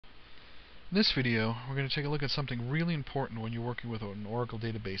In this video, we're going to take a look at something really important when you're working with an Oracle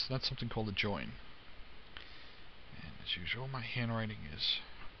database, and that's something called a join. And as usual, my handwriting is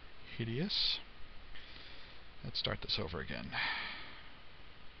hideous. Let's start this over again.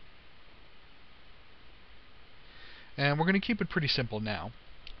 And we're going to keep it pretty simple now.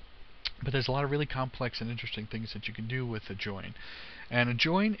 But there's a lot of really complex and interesting things that you can do with a join. And a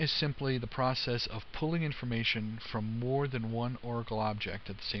join is simply the process of pulling information from more than one Oracle object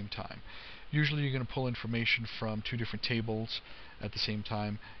at the same time. Usually you're going to pull information from two different tables at the same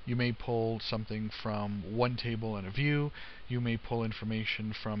time. You may pull something from one table in a view. You may pull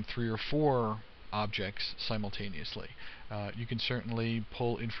information from 3 or 4 objects simultaneously. You can certainly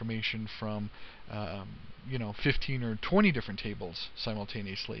pull information from 15 or 20 different tables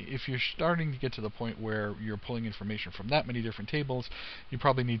simultaneously. If you're starting to get to the point where you're pulling information from that many different tables, you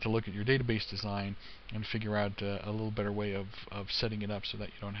probably need to look at your database design and figure out a little better way of setting it up so that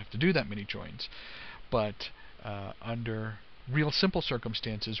you don't have to do that many joins. But under real simple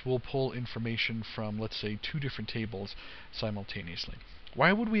circumstances, we'll pull information from, let's say, 2 different tables simultaneously.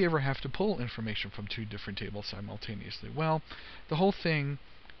 Why would we ever have to pull information from 2 different tables simultaneously? Well, the whole thing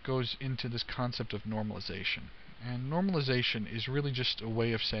goes into this concept of normalization. And normalization is really just a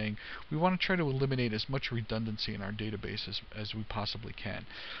way of saying we want to try to eliminate as much redundancy in our database as we possibly can.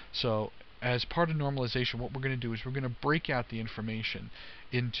 So as part of normalization, what we're going to do is we're going to break out the information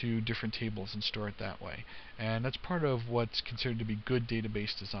into different tables and store it that way. And that's part of what's considered to be good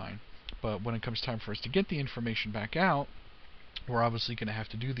database design. But when it comes time for us to get the information back out, we're obviously going to have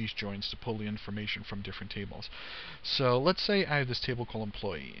to do these joins to pull the information from different tables. So let's say I have this table called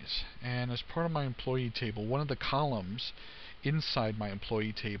employees, and as part of my employee table, one of the columns inside my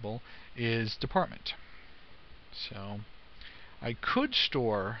employee table is department. So I could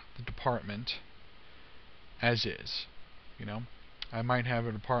store the department as is. I might have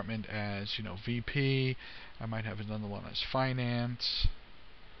a department as VP. I might have another one as finance.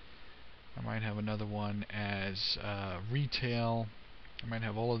 I might have another one as retail. I might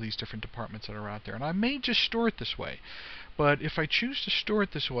have all of these different departments that are out there. And I may just store it this way. But if I choose to store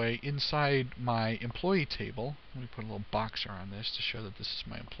it this way inside my employee table, let me put a little box around this to show that this is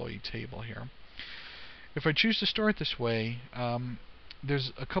my employee table here. If I choose to store it this way,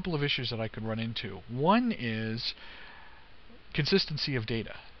 there's a couple of issues that I could run into. One is consistency of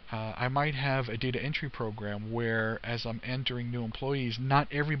data. I might have a data entry program where, as I'm entering new employees, not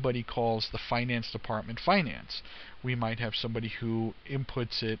everybody calls the finance department finance. We might have somebody who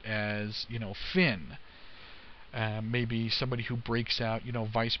inputs it as, Fin. Maybe somebody who breaks out,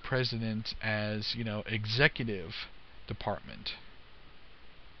 vice president as, executive department.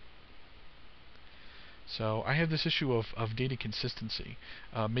 So I have this issue of data consistency,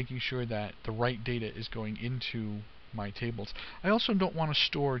 making sure that the right data is going into my tables. I also don't want to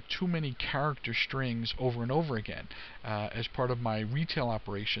store too many character strings over and over again. As part of my retail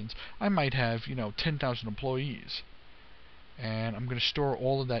operations, I might have 10,000 employees, and I'm going to store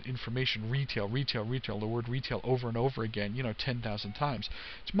all of that information, retail, the word retail, over and over again, 10,000 times.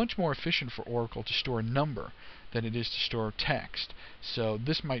 It's much more efficient for Oracle to store a number than it is to store text. So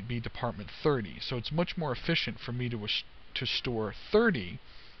this might be department 30. So it's much more efficient for me to store 30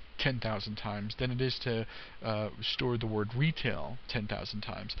 10,000 times than it is to store the word retail 10,000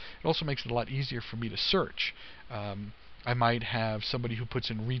 times. It also makes it a lot easier for me to search. I might have somebody who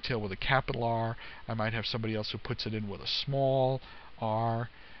puts in retail with a capital R. I might have somebody else who puts it in with a small r.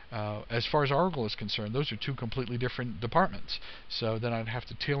 As far as Oracle is concerned, those are 2 completely different departments. So then I'd have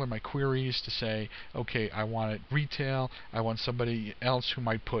to tailor my queries to say, okay, I want it retail. I want somebody else who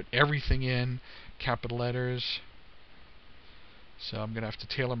might put everything in capital letters. So I'm going to have to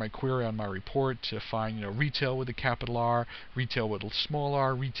tailor my query on my report to find, retail with a capital R, retail with a small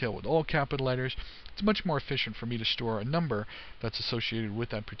r, retail with all capital letters. It's much more efficient for me to store a number that's associated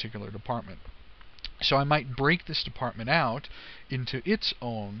with that particular department. So I might break this department out into its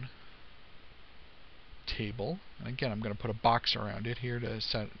own table. And again, I'm going to put a box around it here to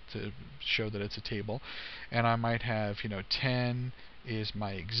show that it's a table. And I might have, 10 is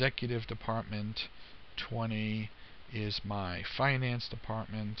my executive department, 20 is my finance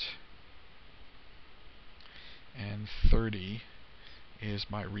department, and 30 is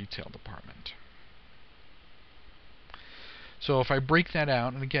my retail department. So if I break that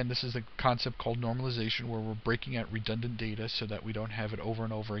out, and again, this is a concept called normalization, where we're breaking out redundant data so that we don't have it over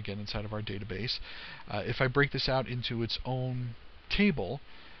and over again inside of our database. If I break this out into its own table,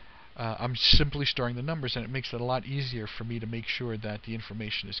 I'm simply storing the numbers, and it makes it a lot easier for me to make sure that the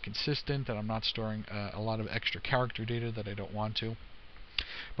information is consistent, that I'm not storing a lot of extra character data that I don't want to.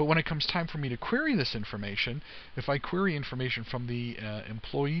 But when it comes time for me to query this information, if I query information from the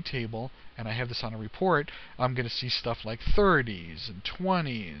employee table and I have this on a report, I'm going to see stuff like 30s and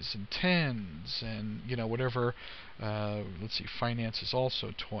 20s and 10s and whatever. Let's see, finance is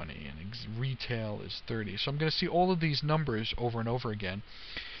also 20 and retail is 30. So I'm going to see all of these numbers over and over again.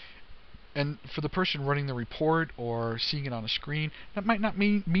 And for the person running the report or seeing it on a screen, that might not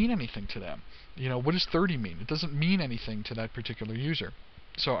mean anything to them. What does 30 mean? It doesn't mean anything to that particular user.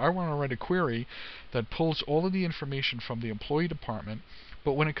 So I want to write a query that pulls all of the information from the employee department,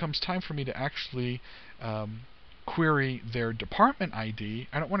 but when it comes time for me to actually query their department ID,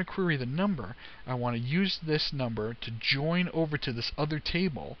 I don't want to query the number. I want to use this number to join over to this other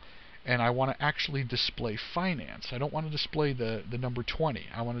table, and I want to actually display finance. I don't want to display the number 20.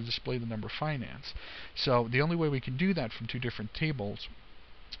 I want to display the number finance. So the only way we can do that from two different tables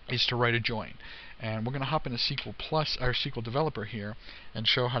is to write a join. And we're going to hop into SQL Plus, our SQL Developer here, and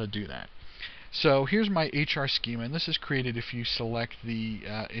show how to do that. So here's my HR schema, and this is created if you select the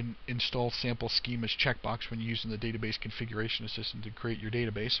Install Sample Schemas checkbox when you're using the Database Configuration Assistant to create your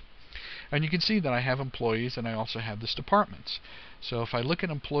database. And you can see that I have employees and I also have this departments. So if I look at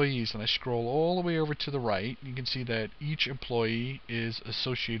employees and I scroll all the way over to the right, you can see that each employee is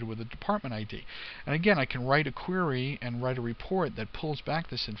associated with a department ID. And again, I can write a query and write a report that pulls back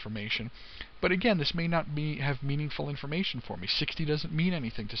this information. But again, this may not have meaningful information for me. 60 doesn't mean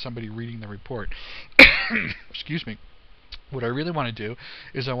anything to somebody reading the report. Excuse me. What I really want to do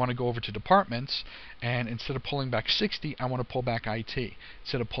is I want to go over to departments, and instead of pulling back 60, I want to pull back IT.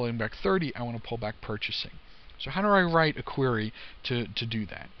 Instead of pulling back 30, I want to pull back purchasing. So how do I write a query to do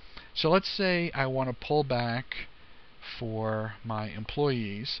that? So let's say I want to pull back for my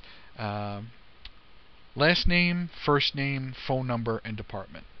employees last name, first name, phone number, and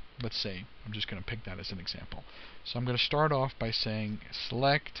department. Let's say I'm just going to pick that as an example. So I'm going to start off by saying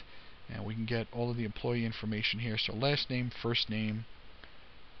select, and we can get all of the employee information here. So last name, first name,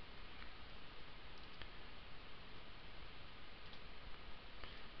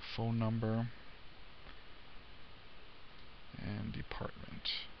 phone number, and department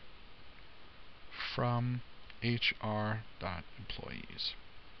from HR.employees.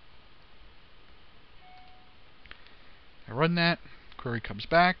 I run that, query comes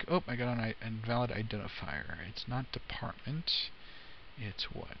back. Oh, I got an invalid identifier. It's not department. It's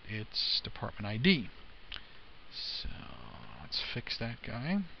what? It's department ID. So let's fix that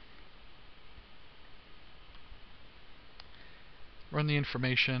guy. Run the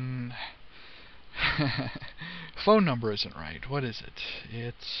information. Phone number isn't right. What is it?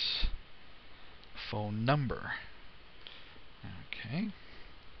 It's phone number. Okay.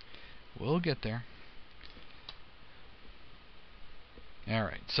 We'll get there.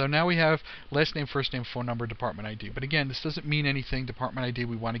 Alright, so now we have last name, first name, phone number, department ID. But again, this doesn't mean anything. Department ID,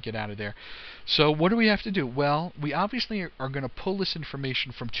 we want to get out of there. So what do we have to do? Well, we obviously are going to pull this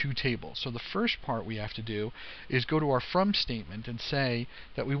information from two tables. So the first part we have to do is go to our from statement and say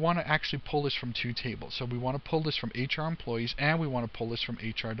that we want to actually pull this from two tables. So we want to pull this from HR employees and we want to pull this from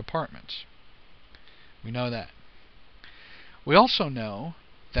HR departments. We know that. We also know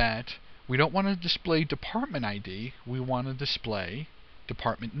that we don't want to display department ID. We want to display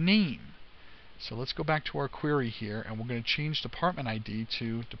department name. So let's go back to our query here, and we're going to change department ID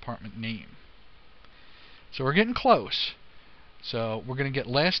to department name. So we're getting close. So we're going to get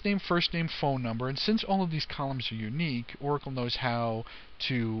last name, first name, phone number, and since all of these columns are unique, Oracle knows how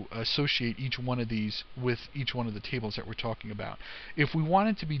to associate each one of these with each one of the tables that we're talking about. If we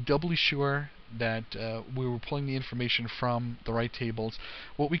wanted to be doubly sure that we were pulling the information from the right tables,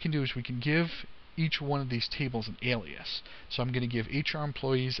 what we can do is we can give each one of these tables an alias. So I'm going to give HR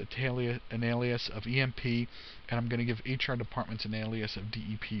employees an alias of EMP, and I'm going to give HR departments an alias of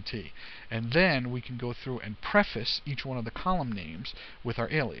DEPT. And then we can go through and preface each one of the column names with our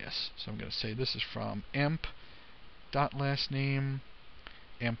alias. So I'm going to say this is from emp.lastname,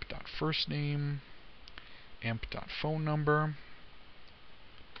 emp.firstname, emp.phone number,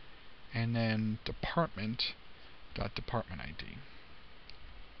 and then department.department ID.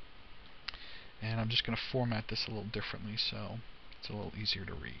 And I'm just going to format this a little differently so it's a little easier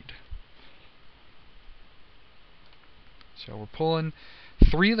to read. So we're pulling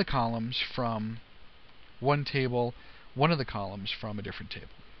 3 of the columns from one table, 1 of the columns from a different table.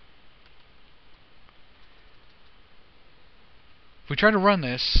 If we try to run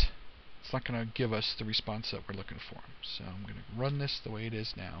this, it's not going to give us the response that we're looking for. So I'm going to run this the way it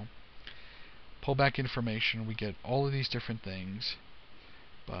is now. Pull back information. We get all of these different things,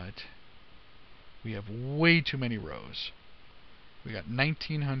 but we have way too many rows. We got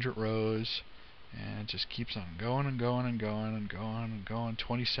 1900 rows And it just keeps on going and going and going and going and going.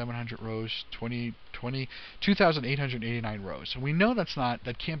 2,700 rows, 2,889 rows. And we know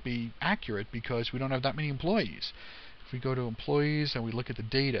that can't be accurate because we don't have that many employees. If we go to employees and we look at the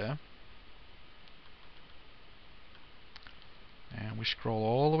data, and we scroll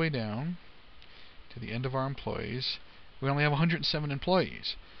all the way down to the end of our employees, we only have 107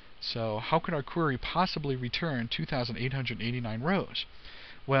 employees. So how could our query possibly return 2,889 rows?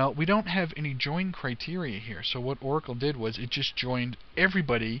 Well, we don't have any join criteria here. So what Oracle did was it just joined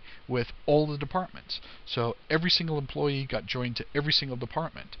everybody with all the departments. So every single employee got joined to every single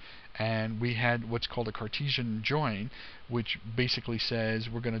department. And we had what's called a Cartesian join, which basically says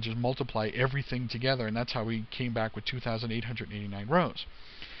we're going to just multiply everything together, and that's how we came back with 2,889 rows.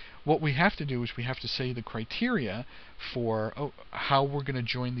 What we have to do is we have to say the criteria for how we're going to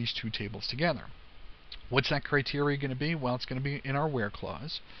join these two tables together. What's that criteria going to be? Well, it's going to be in our where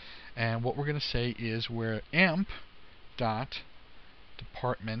clause. And what we're going to say is where emp dot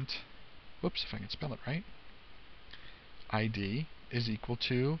department, whoops, if I can spell it right, ID is equal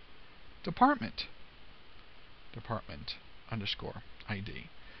to department underscore ID.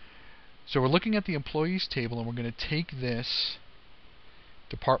 So we're looking at the employees table, and we're going to take this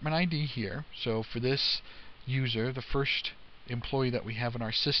department ID here. So for this user, the first employee that we have in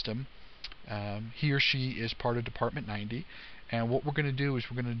our system, he or she is part of department 90, and what we're going to do is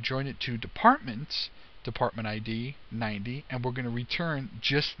we're going to join it to departments, department ID 90, and we're going to return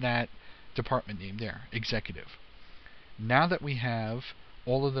just that department name there, executive. Now that we have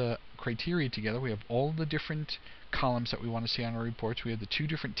all of the criteria together, we have all the different columns that we want to see on our reports, we have the two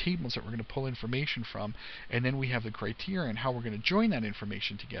different tables that we're going to pull information from, and then we have the criteria and how we're going to join that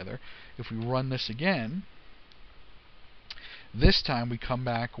information together. If we run this again, this time we come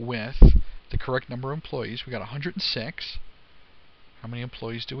back with the correct number of employees. We got 106. How many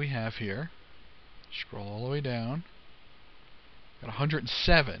employees do we have here? Scroll all the way down. Got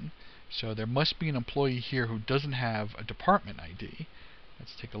 107. So there must be an employee here who doesn't have a department ID.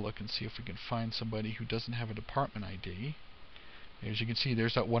 Let's take a look and see if we can find somebody who doesn't have a department ID. As you can see,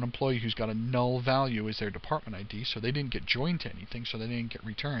 there's that one employee who's got a null value as their department ID, so they didn't get joined to anything, so they didn't get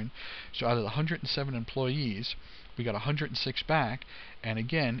returned. So out of the 107 employees, we got 106 back, and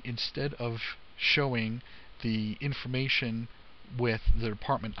again, instead of showing the information with the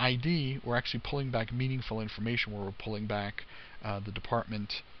department ID, we're actually pulling back meaningful information where we're pulling back the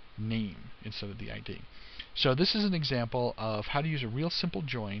department name instead of the ID. So this is an example of how to use a real simple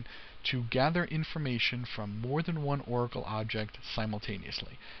join to gather information from more than one Oracle object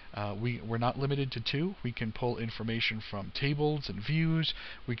simultaneously. We're not limited to two. We can pull information from tables and views.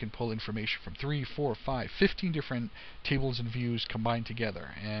 We can pull information from 3, 4, 5, 15 different tables and views combined together.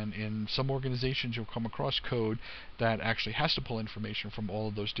 And in some organizations, you'll come across code that actually has to pull information from all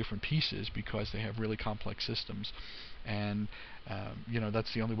of those different pieces because they have really complex systems. And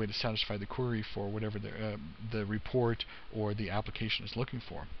that's the only way to satisfy the query for whatever the report or the application is looking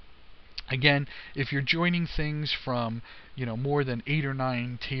for. Again, if you're joining things from more than 8 or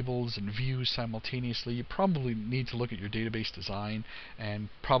 9 tables and views simultaneously, you probably need to look at your database design and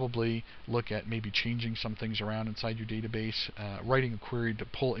probably look at maybe changing some things around inside your database. Writing a query to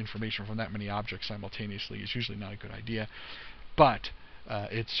pull information from that many objects simultaneously is usually not a good idea, but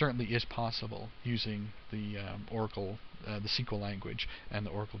it certainly is possible using the Oracle, the SQL language, and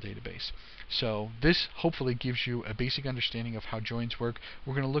the Oracle database. So this hopefully gives you a basic understanding of how joins work.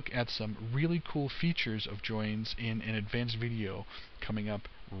 We're going to look at some really cool features of joins in an advanced video coming up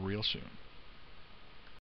real soon.